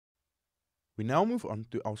We now move on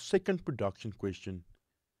to our second production question.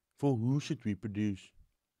 For who should we produce?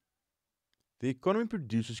 The economy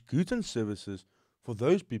produces goods and services for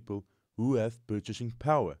those people who have purchasing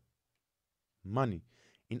power, money.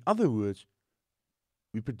 In other words,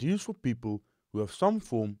 we produce for people who have some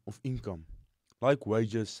form of income, like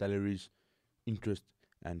wages, salaries, interest,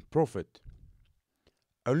 and profit.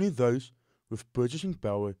 Only those with purchasing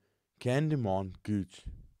power can demand goods.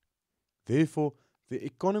 Therefore, the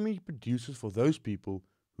economy produces for those people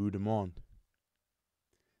who demand.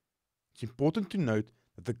 It's important to note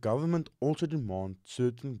that the government also demands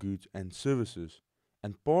certain goods and services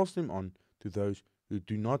and pass them on to those who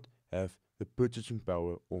do not have the purchasing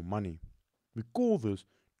power or money. We call this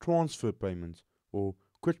transfer payments or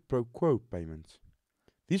quid pro quo payments.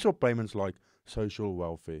 These are payments like social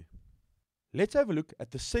welfare. Let's have a look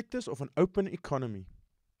at the sectors of an open economy.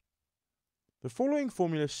 The following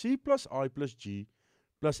formula C plus I plus G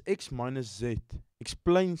plus X minus Z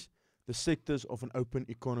explains the sectors of an open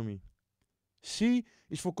economy. C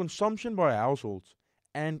is for consumption by households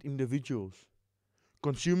and individuals.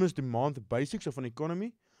 Consumers demand the basics of an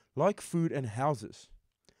economy, like food and houses.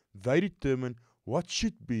 They determine what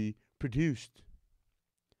should be produced.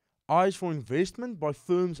 I is for investment by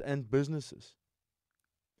firms and businesses.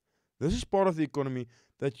 This is part of the economy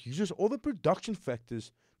that uses all the production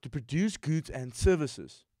factors to produce goods and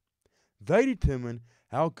services. They determine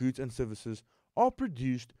how goods and services are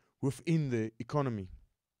produced within the economy.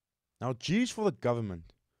 Now G is for the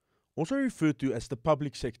government, also referred to as the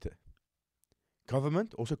public sector.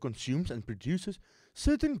 Government also consumes and produces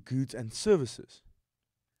certain goods and services.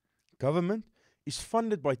 Government is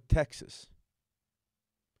funded by taxes.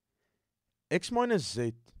 X minus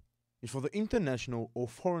Z is for the international or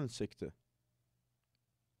foreign sector.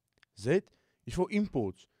 Z is for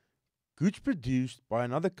imports, goods produced by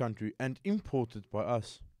another country and imported by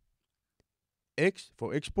us. X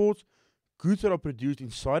for exports, goods that are produced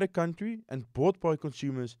inside a country and bought by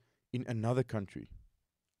consumers in another country.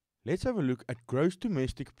 Let's have a look at gross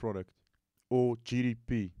domestic product or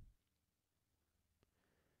GDP.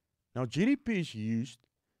 Now GDP is used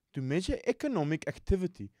to measure economic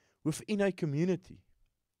activity within a community.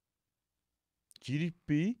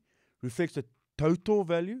 GDP reflects the total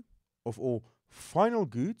value of all final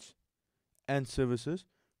goods and services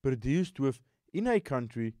produced within a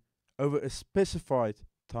country over a specified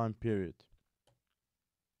time period.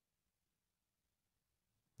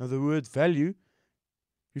 Now the word value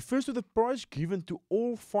refers to the price given to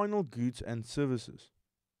all final goods and services.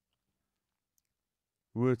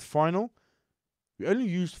 Word final, we only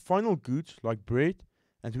use final goods like bread,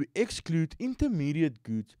 and we exclude intermediate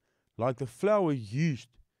goods like the flour used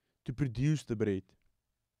to produce the bread.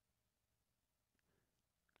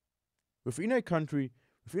 Within a country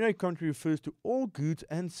refers to all goods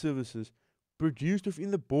and services produced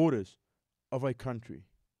within the borders of a country.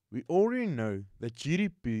 We already know that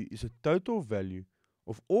GDP is a total value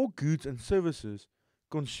of all goods and services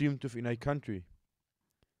consumed within a country.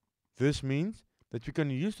 This means that we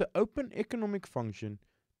can use the open economic function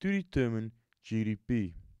to determine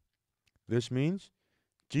GDP. This means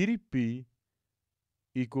GDP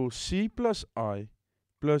equals C plus I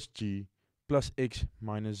plus G plus X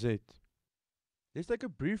minus Z. Let's take a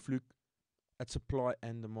brief look at supply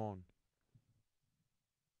and demand.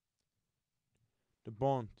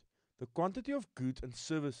 Demand, the quantity of goods and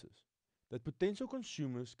services that potential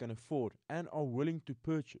consumers can afford and are willing to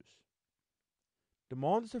purchase.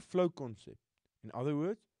 Demand is a flow concept. In other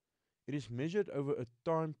words, it is measured over a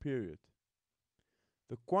time period.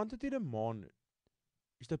 The quantity demanded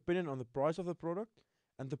is dependent on the price of the product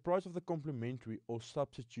and the price of the complementary or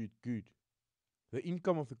substitute good, the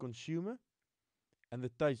income of the consumer, and the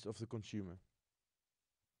taste of the consumer.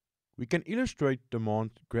 We can illustrate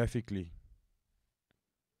demand graphically.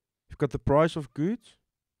 We've got the price of goods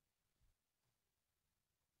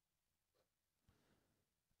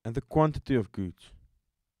and the quantity of goods.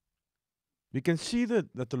 We can see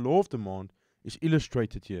that the law of demand is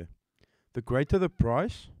illustrated here. The greater the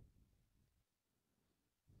price,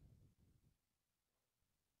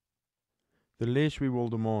 the less we will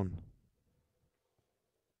demand.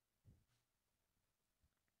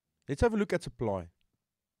 Let's have a look at supply.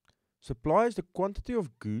 Supply is the quantity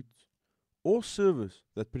of goods or service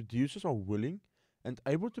that producers are willing and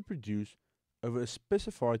able to produce over a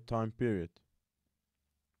specified time period.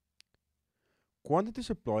 Quantity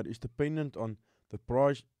supplied is dependent on the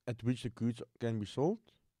price at which the goods can be sold,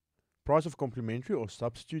 price of complementary or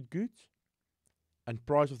substitute goods, and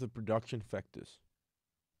price of the production factors.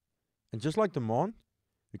 And just like demand,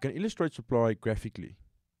 we can illustrate supply graphically.